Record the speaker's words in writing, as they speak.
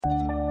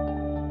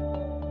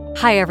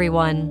Hi,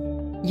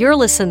 everyone. You're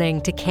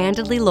listening to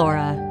Candidly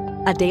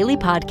Laura, a daily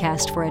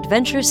podcast for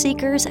adventure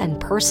seekers and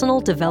personal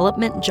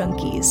development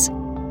junkies.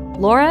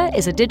 Laura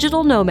is a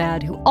digital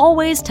nomad who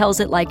always tells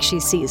it like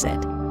she sees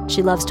it.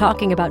 She loves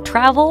talking about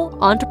travel,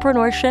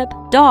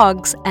 entrepreneurship,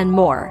 dogs, and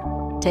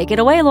more. Take it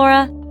away,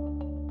 Laura.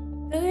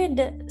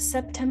 Good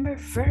September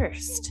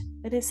 1st.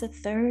 It is a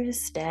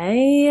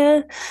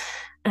Thursday,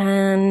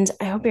 and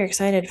I hope you're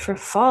excited for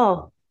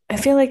fall. I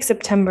feel like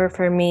September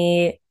for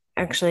me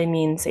actually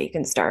means that you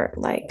can start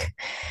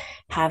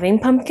having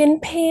pumpkin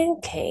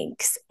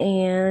pancakes,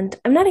 and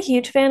I'm not a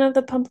huge fan of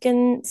the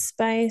pumpkin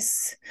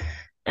spice.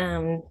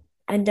 Um,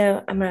 I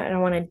don't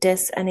want to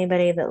diss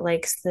anybody that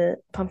likes the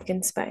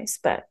pumpkin spice,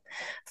 but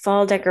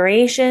fall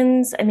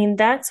decorations, I mean,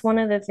 that's one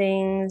of the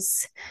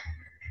things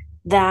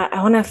that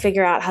I want to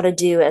figure out how to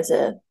do as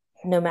a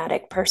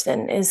nomadic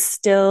person is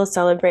still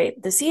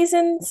celebrate the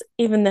seasons,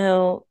 even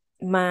though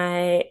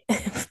my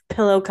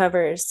pillow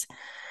covers,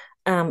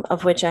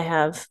 of which I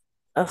have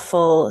a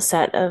full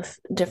set of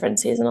different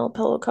seasonal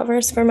pillow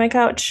covers for my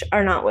couch,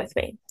 are not with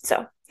me.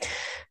 So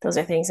those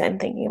are things I'm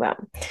thinking about.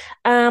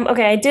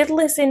 Okay, I did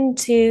listen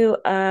to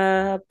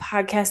a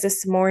podcast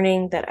this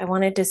morning that I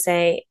wanted to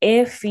say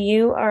if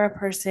you are a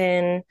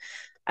person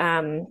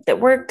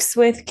that works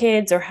with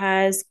kids or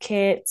has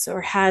kids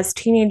or has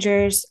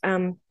teenagers.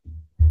 The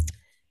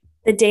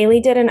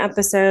Daily did an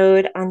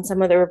episode on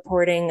some of the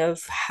reporting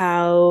of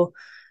how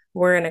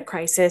we're in a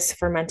crisis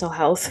for mental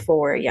health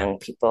for young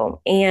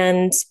people.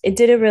 And it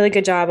did a really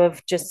good job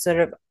of just sort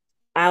of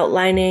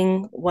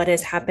outlining what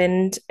has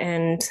happened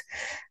and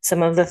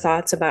some of the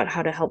thoughts about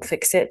how to help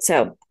fix it.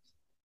 So,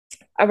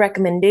 a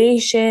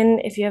recommendation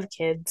if you have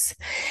kids.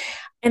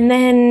 And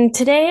then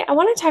today I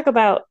want to talk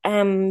about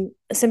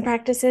some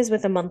practices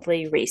with a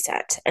monthly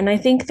reset. And I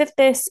think that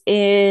this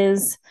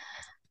is,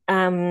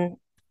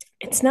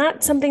 it's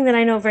not something that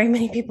I know very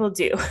many people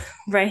do,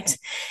 right?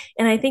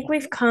 And I think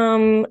we've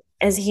come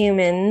as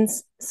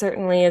humans,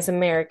 certainly as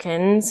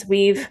Americans,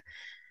 we've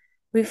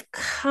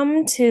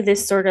come to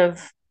this sort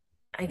of,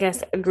 I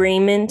guess,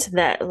 agreement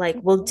that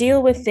we'll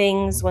deal with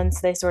things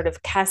once they sort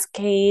of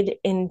cascade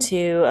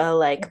into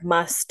a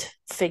must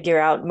figure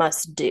out,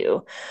 must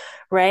do,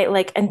 right?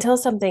 Like until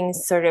something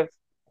sort of,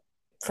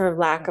 for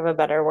lack of a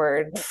better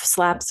word,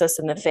 slaps us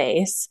in the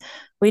face,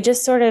 we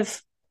just sort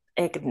of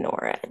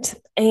ignore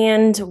it.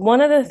 And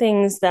one of the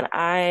things that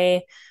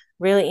I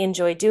really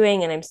enjoy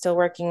doing and I'm still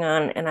working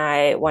on, and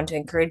I want to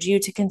encourage you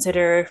to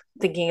consider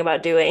thinking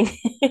about doing,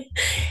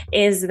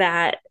 is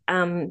that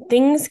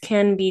things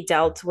can be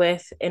dealt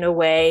with in a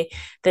way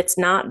that's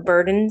not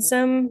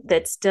burdensome,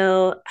 that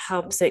still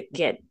helps it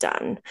get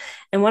done.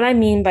 And what I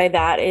mean by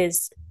that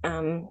is,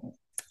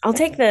 I'll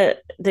take the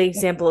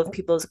example of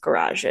people's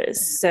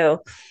garages.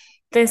 So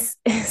this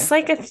is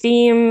like a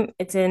theme.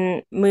 It's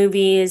in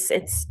movies.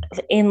 It's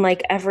in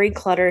every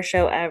clutter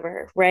show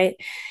ever, right?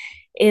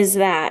 Is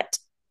that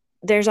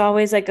there's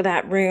always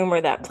that room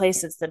or that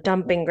place that's the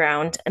dumping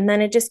ground. And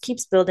then it just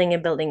keeps building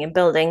and building and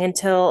building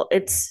until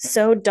it's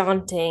so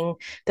daunting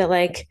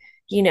that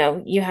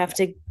you have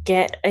to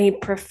get a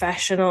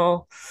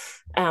professional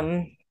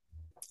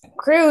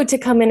crew to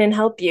come in and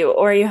help you,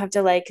 or you have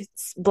to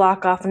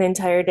block off an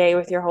entire day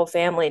with your whole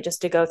family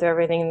just to go through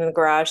everything in the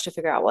garage to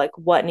figure out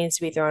what needs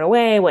to be thrown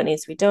away, what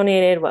needs to be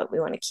donated, what we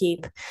want to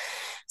keep.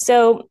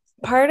 So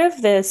part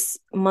of this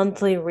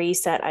monthly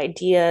reset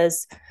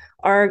ideas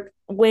are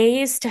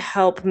ways to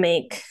help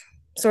make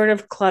sort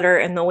of clutter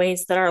and the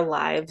ways that our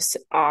lives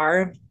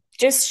are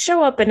just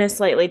show up in a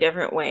slightly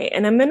different way.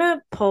 And I'm going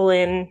to pull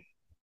in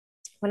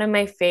one of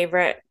my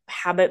favorite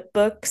habit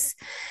books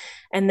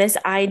and this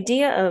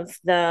idea of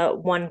the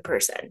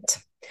 1%.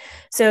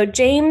 So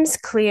James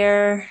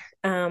Clear,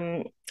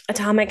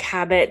 Atomic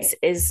Habits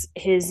is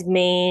his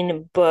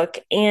main book.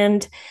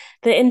 And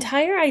the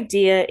entire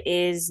idea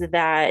is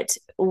that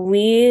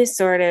we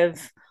sort of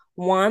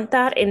want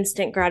that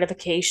instant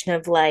gratification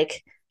of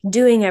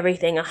doing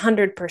everything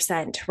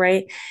 100%,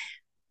 right?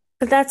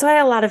 But that's why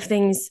a lot of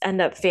things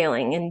end up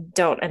failing and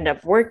don't end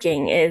up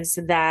working, is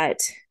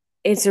that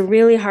it's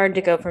really hard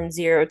to go from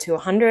 0 to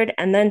 100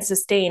 and then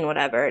sustain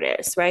whatever it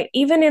is, right?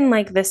 Even in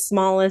the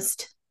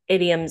smallest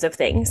idioms of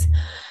things.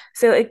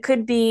 So it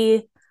could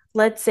be,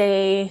 let's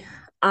say,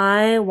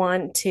 I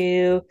want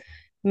to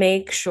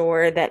make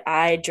sure that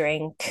I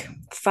drink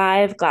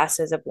 5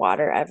 glasses of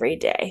water every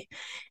day.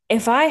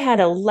 If I had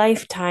a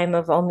lifetime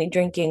of only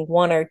drinking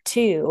 1 or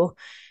 2,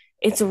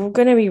 it's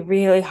going to be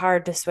really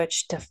hard to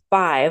switch to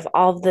 5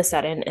 all of a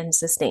sudden and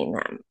sustain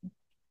them.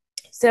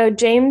 So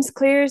James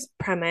Clear's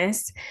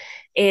premise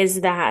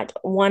is that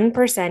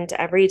 1%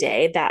 every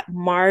day, that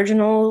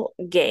marginal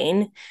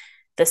gain,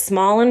 the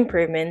small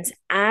improvements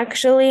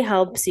actually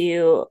helps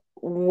you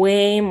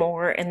way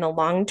more in the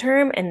long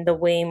term and the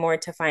way more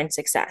to find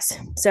success.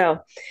 So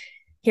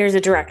here's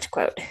a direct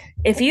quote.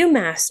 If you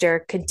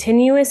master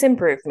continuous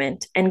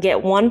improvement and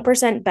get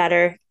 1%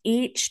 better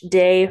each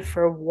day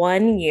for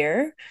 1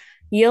 year,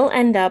 you'll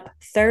end up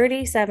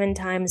 37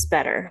 times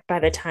better by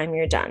the time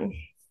you're done.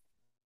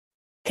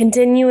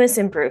 Continuous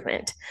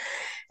improvement.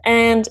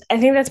 And I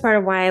think that's part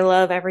of why I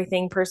love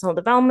everything personal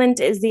development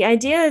is the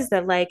idea is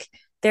that like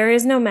there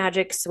is no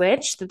magic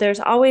switch, that there's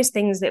always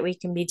things that we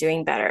can be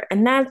doing better.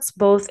 And that's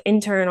both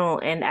internal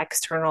and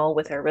external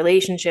with our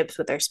relationships,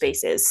 with our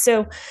spaces.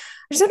 So I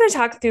just want to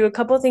talk through a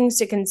couple of things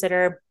to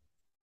consider.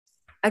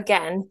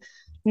 Again,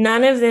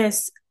 none of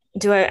this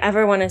do I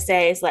ever want to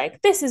say is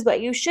like, this is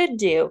what you should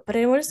do. But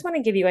I just want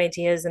to give you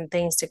ideas and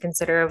things to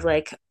consider of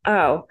like,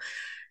 oh,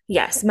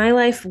 yes, my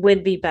life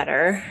would be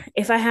better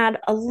if I had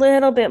a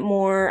little bit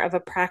more of a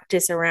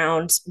practice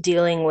around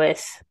dealing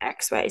with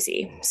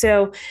XYZ.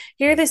 So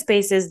here are the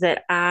spaces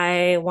that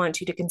I want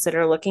you to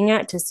consider looking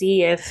at to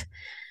see if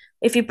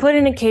you put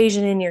an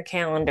occasion in your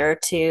calendar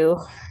to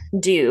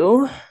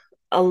do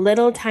a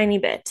little tiny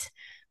bit,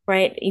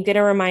 right? You get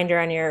a reminder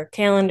on your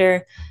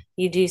calendar,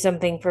 you do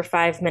something for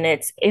 5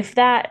 minutes. If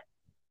that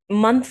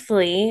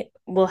monthly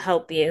will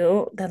help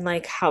you, then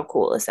like how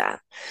cool is that?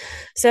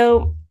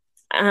 So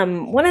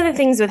one of the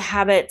things with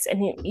habits,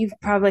 and you've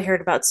probably heard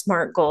about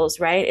SMART goals,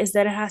 right, is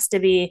that it has to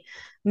be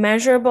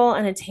measurable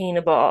and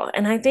attainable.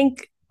 And I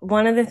think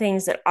one of the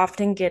things that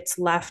often gets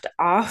left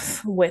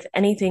off with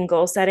anything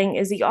goal setting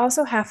is you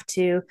also have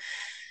to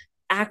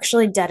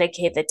actually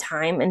dedicate the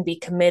time and be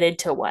committed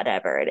to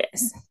whatever it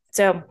is.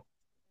 So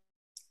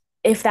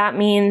if that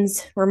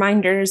means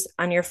reminders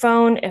on your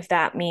phone, if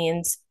that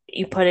means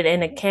you put it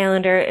in a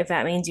calendar, if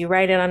that means you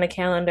write it on a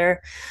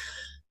calendar,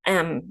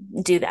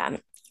 do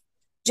that.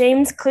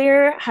 James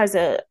Clear has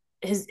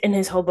in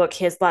his whole book,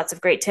 he has lots of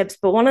great tips,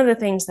 but one of the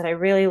things that I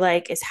really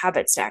like is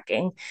habit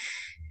stacking.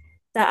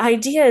 The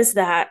idea is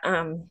that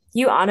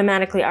you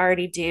automatically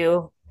already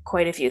do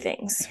quite a few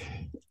things.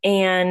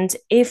 And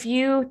if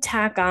you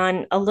tack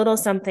on a little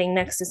something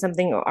next to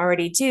something you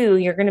already do,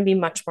 you're going to be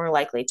much more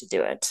likely to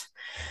do it.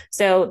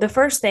 So, the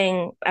first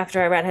thing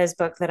after I read his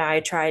book that I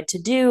tried to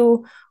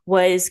do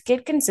was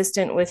get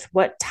consistent with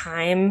what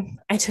time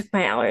I took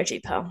my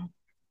allergy pill.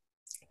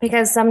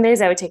 Because some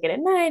days I would take it at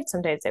night,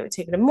 some days I would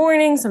take it in the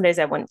morning, some days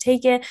I wouldn't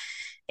take it.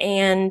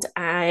 And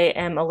I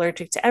am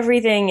allergic to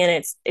everything.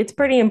 And it's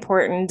pretty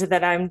important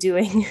that I'm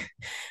doing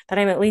that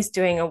I'm at least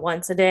doing a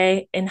once a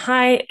day. In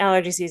high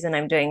allergy season,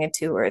 I'm doing a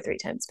 2 or 3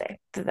 times a day.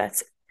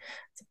 That's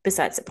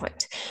besides the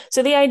point.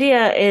 So the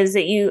idea is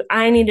that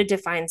I need to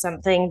define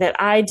something that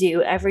I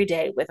do every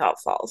day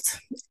without fault.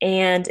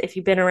 And if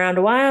you've been around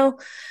a while,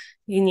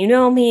 you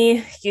know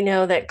me, you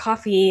know that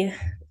coffee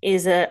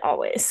is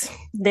always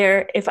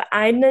there. If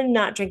I'm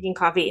not drinking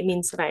coffee, it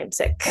means that I am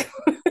sick.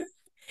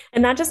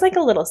 And not just like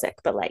a little sick,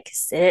 but like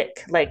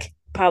sick, like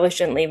probably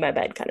shouldn't leave my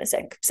bed kind of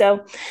sick.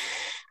 So,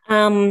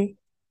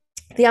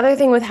 the other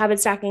thing with habit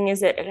stacking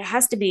is that it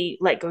has to be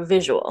like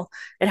visual.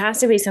 It has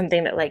to be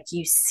something that like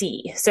you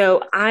see.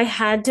 So I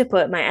had to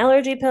put my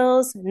allergy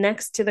pills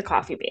next to the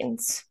coffee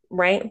beans,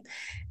 right?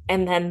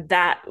 And then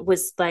that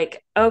was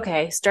like,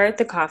 okay, start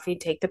the coffee,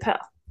 take the pill,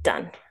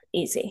 done,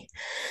 easy.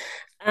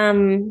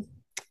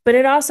 But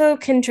it also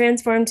can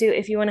transform to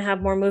if you want to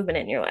have more movement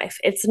in your life.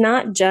 It's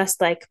not just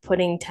like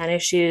putting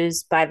tennis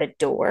shoes by the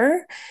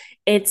door.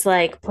 It's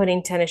like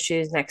putting tennis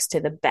shoes next to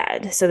the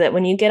bed so that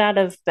when you get out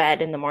of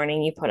bed in the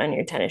morning, you put on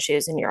your tennis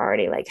shoes and you're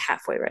already like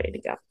halfway ready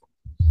to go.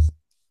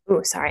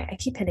 Oh, sorry, I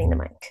keep hitting the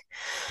mic.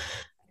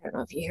 I don't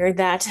know if you heard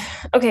that.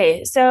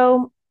 Okay,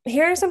 so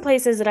here are some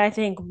places that I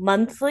think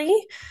monthly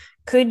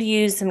could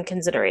use some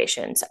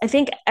considerations. I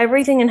think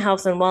everything in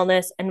health and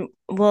wellness, and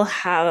we'll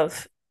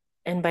have,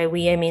 and by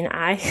we, I mean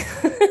I,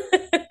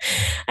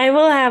 I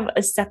will have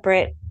a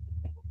separate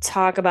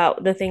talk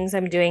about the things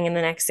I'm doing in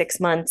the next 6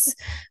 months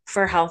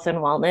for health and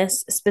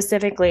wellness,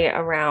 specifically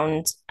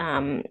around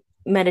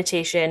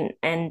meditation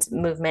and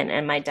movement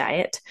and my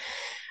diet.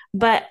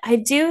 But I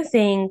do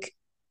think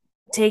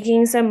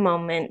taking some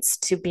moments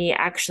to be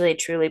actually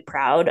truly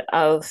proud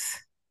of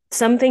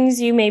some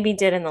things you maybe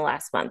did in the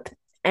last month.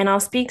 And I'll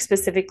speak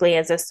specifically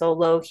as a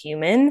solo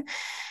human.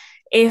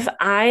 If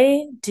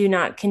I do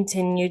not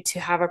continue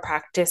to have a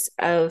practice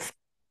of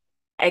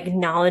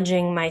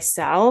acknowledging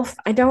myself,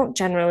 I don't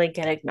generally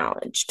get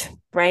acknowledged,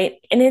 right?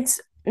 And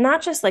it's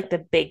not just like the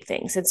big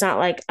things. It's not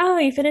like, oh,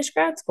 you finished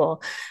grad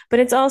school, but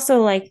it's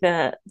also like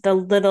the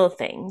little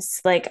things.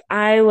 Like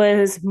I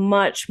was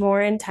much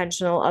more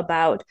intentional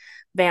about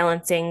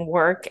balancing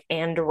work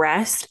and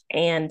rest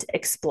and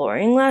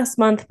exploring last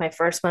month, my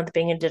first month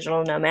being a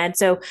digital nomad.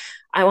 So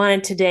I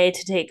wanted today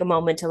to take a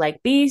moment to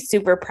like be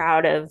super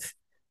proud of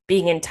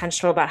being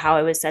intentional about how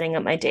I was setting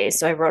up my days.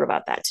 So I wrote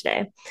about that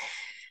today.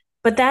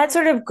 But that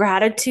sort of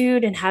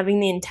gratitude and having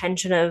the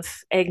intention of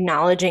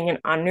acknowledging and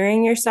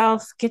honoring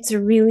yourself gets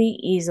really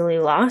easily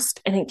lost.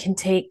 And it can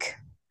take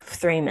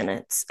 3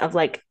 minutes of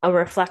like a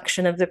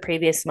reflection of the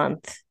previous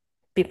month.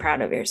 Be proud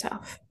of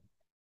yourself.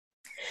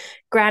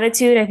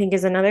 Gratitude, I think,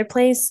 is another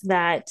place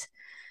that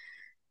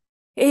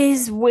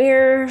is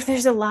where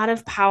there's a lot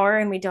of power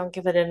and we don't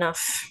give it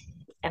enough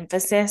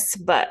emphasis,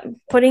 but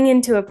putting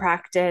into a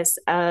practice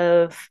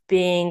of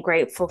being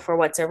grateful for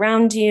what's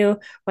around you,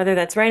 whether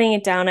that's writing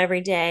it down every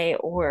day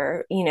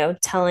or,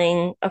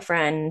 telling a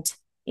friend,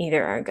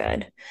 either are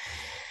good.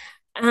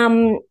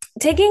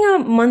 Taking a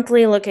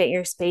monthly look at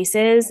your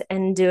spaces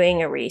and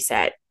doing a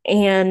reset.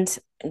 And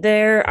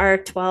there are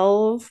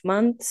 12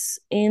 months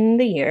in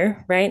the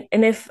year, right?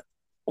 And if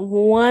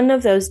one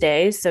of those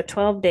days, so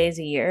 12 days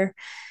a year,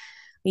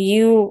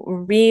 you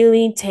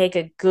really take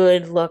a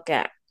good look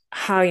at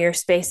how your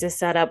space is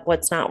set up,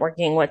 what's not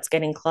working, what's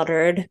getting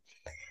cluttered,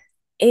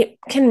 it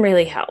can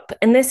really help.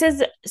 And this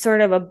is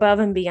sort of above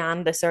and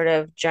beyond the sort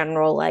of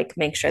general, like,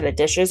 make sure the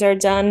dishes are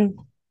done.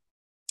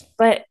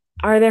 But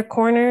are there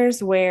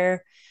corners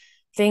where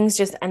things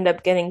just end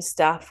up getting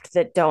stuffed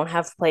that don't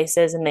have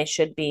places and they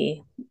should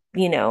be,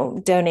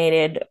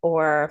 donated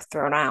or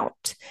thrown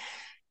out?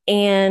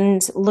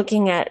 And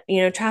looking at,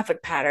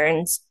 traffic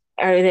patterns.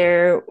 Are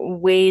there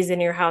ways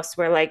in your house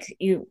where like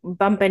you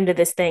bump into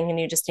this thing and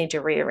you just need to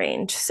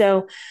rearrange?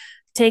 So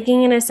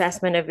taking an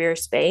assessment of your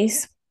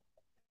space.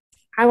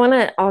 I want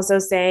to also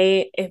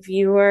say if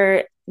you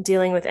are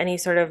dealing with any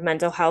sort of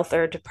mental health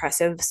or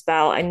depressive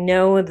spell, I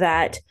know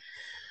that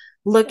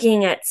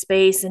looking at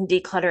space and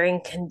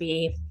decluttering can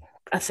be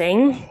a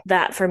thing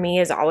that for me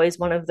is always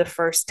one of the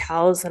first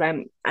tells that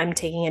I'm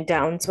taking a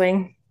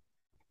downswing.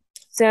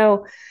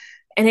 So,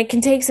 and it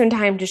can take some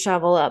time to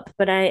shovel up,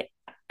 but I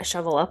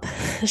shovel up,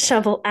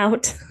 shovel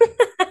out.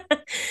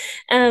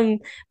 um,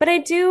 but I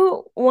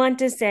do want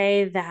to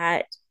say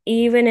that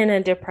even in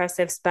a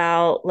depressive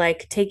spell,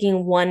 like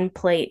taking one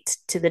plate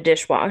to the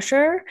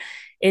dishwasher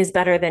is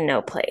better than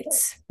no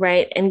plates,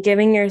 right? And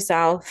giving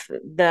yourself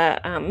the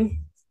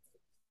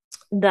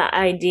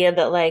idea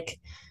that like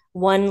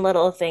one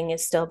little thing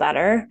is still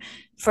better.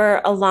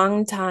 For a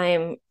long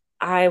time,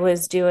 I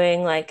was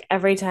doing like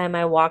every time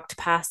I walked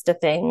past a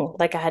thing,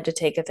 like I had to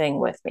take a thing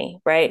with me,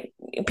 right?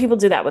 People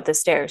do that with the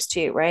stairs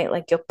too, right?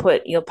 Like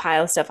you'll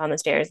pile stuff on the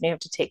stairs and you have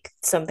to take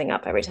something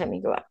up every time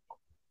you go up.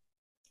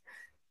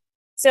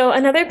 So,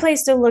 another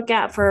place to look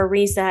at for a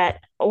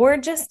reset or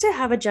just to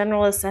have a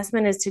general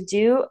assessment is to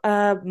do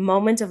a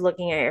moment of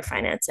looking at your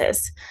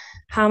finances.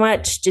 How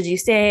much did you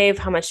save?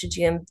 How much did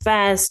you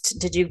invest?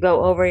 Did you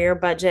go over your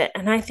budget?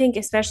 And I think,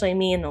 especially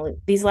me in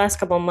these last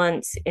couple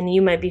months, and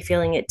you might be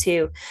feeling it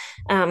too.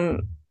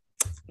 Um,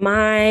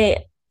 my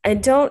I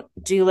don't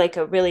do like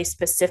a really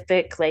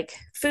specific like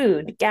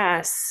food,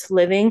 gas,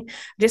 living. I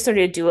just sort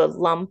of do a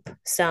lump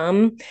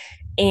sum,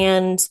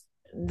 and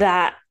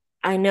that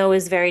I know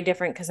is very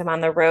different because I'm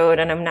on the road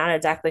and I'm not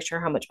exactly sure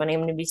how much money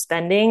I'm going to be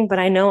spending, but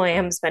I know I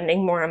am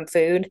spending more on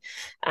food.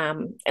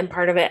 And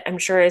part of it, I'm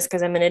sure, is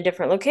because I'm in a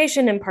different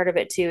location, and part of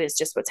it too is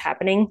just what's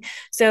happening.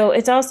 So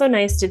it's also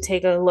nice to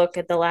take a look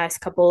at the last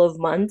couple of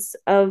months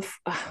of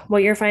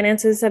what your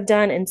finances have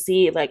done and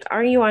see, like,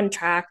 are you on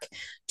track?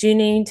 Do you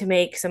need to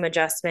make some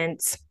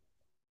adjustments?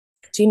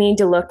 Do you need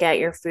to look at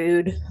your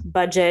food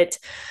budget?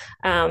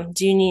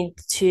 Do you need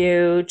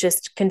to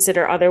just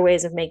consider other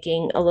ways of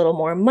making a little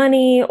more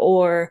money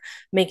or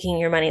making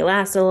your money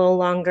last a little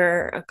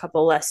longer, a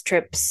couple less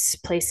trips,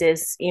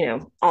 places,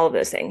 all of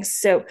those things.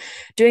 So,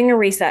 doing a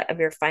reset of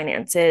your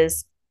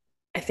finances,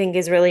 I think,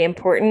 is really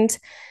important.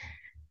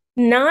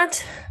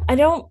 Not, I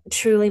don't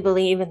truly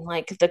believe in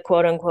like the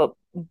quote unquote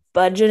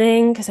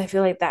budgeting because I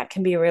feel like that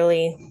can be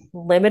really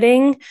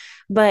limiting.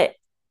 But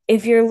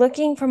if you're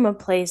looking from a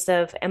place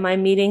of, am I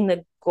meeting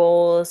the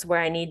goals where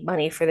I need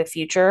money for the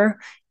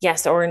future?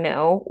 Yes or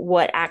no?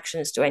 What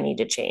actions do I need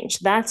to change?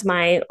 That's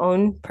my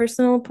own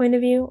personal point of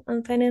view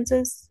on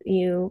finances.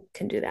 You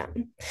can do that.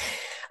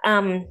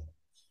 Um,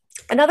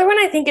 Another one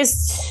I think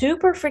is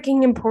super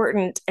freaking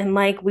important, and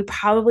like we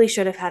probably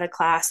should have had a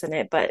class in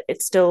it, but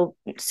it's still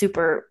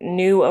super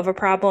new of a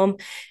problem,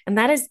 and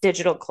that is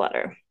digital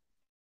clutter.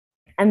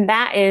 And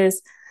that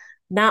is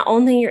not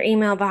only your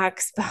email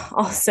box, but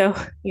also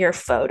your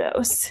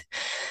photos.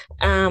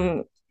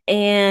 Um,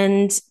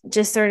 and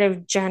just sort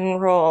of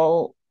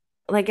general,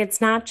 like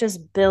it's not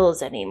just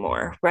bills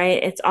anymore,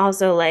 right? It's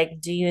also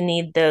like, do you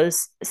need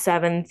those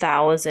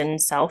 7,000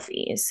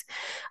 selfies?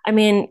 I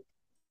mean,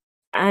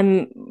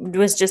 I'm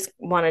was just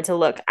wanted to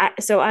look.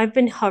 So I've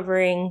been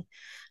hovering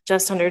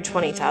just under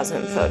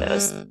 20,000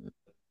 photos.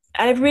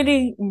 I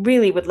really,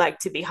 really would like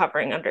to be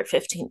hovering under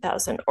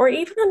 15,000 or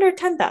even under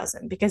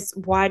 10,000 because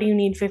why do you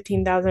need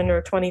 15,000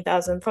 or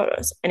 20,000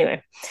 photos?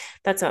 Anyway,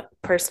 that's a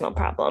personal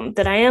problem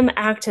that I am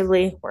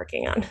actively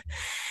working on.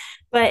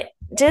 But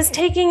just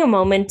taking a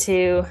moment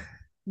to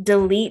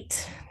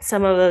delete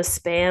some of those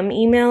spam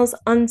emails,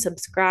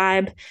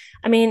 unsubscribe.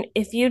 I mean,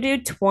 if you do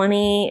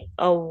 20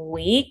 a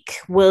week,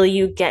 will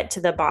you get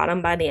to the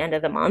bottom by the end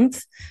of the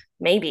month?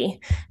 Maybe.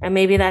 And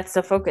maybe that's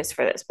the focus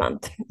for this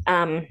month.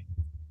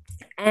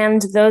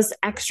 And those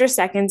extra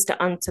seconds to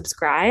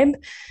unsubscribe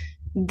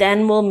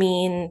then will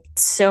mean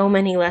so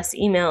many less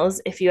emails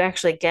if you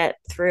actually get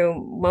through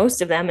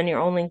most of them and you're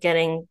only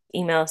getting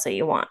emails that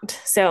you want.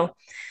 So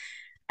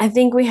I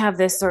think we have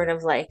this sort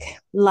of like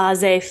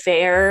laissez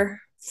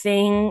faire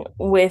thing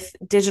with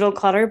digital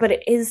clutter, but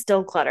it is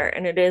still clutter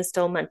and it is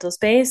still mental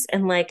space.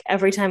 And like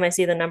every time I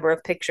see the number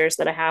of pictures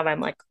that I have, I'm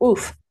like,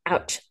 oof,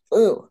 ouch,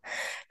 ooh,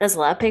 that's a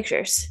lot of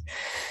pictures.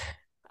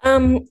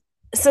 Um,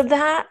 so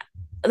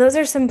those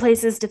are some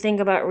places to think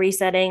about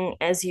resetting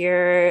as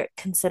you're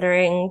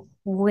considering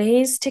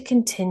ways to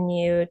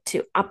continue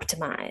to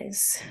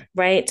optimize,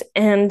 right?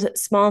 And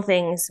small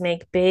things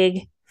make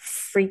big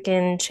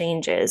freaking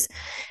changes.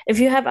 If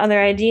you have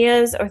other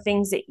ideas or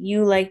things that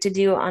you like to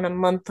do on a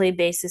monthly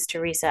basis to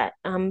reset,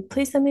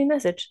 please send me a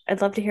message.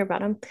 I'd love to hear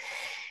about them.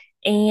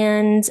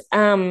 And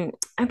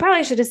I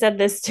probably should have said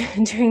this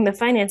during the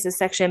finances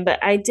section, but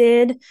I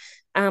did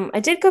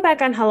go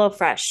back on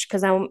HelloFresh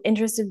because I'm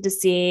interested to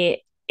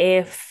see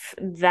if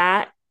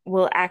that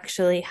will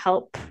actually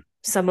help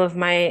some of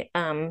my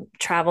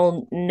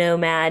travel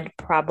nomad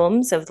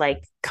problems of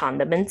like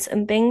condiments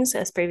and things,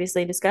 as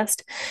previously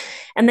discussed.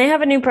 And they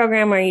have a new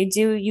program where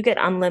you get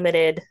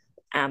unlimited,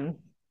 um,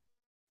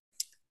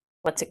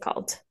 what's it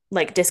called?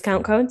 Like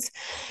discount codes.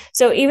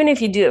 So even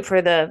if you do it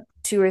for the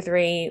 2 or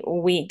 3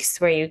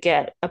 weeks where you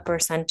get a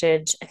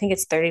percentage, I think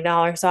it's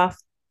 $30 off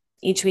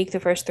each week,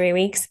 the first 3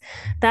 weeks,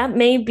 that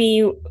may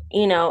be,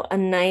 a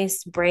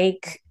nice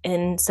break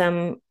in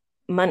some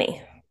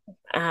money.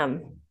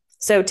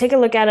 So take a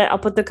look at it. I'll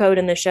put the code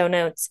in the show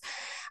notes.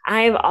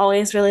 I've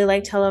always really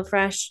liked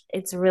HelloFresh.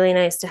 It's really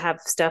nice to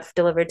have stuff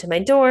delivered to my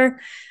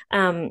door.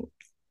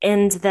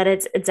 And that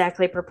it's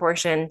exactly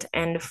proportioned.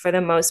 And for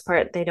the most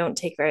part, they don't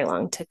take very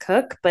long to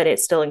cook, but it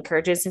still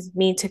encourages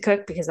me to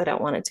cook because I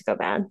don't want it to go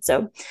bad.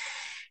 So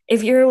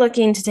if you're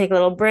looking to take a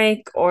little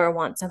break or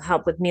want some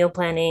help with meal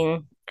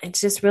planning,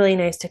 it's just really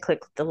nice to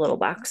click the little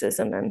boxes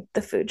and then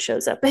the food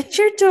shows up at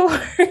your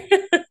door.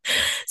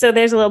 So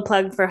there's a little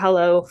plug for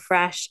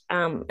HelloFresh.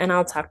 And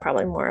I'll talk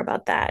probably more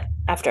about that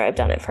after I've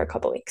done it for a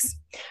couple weeks.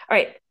 All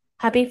right.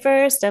 Happy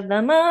first of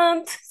the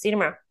month. See you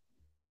tomorrow.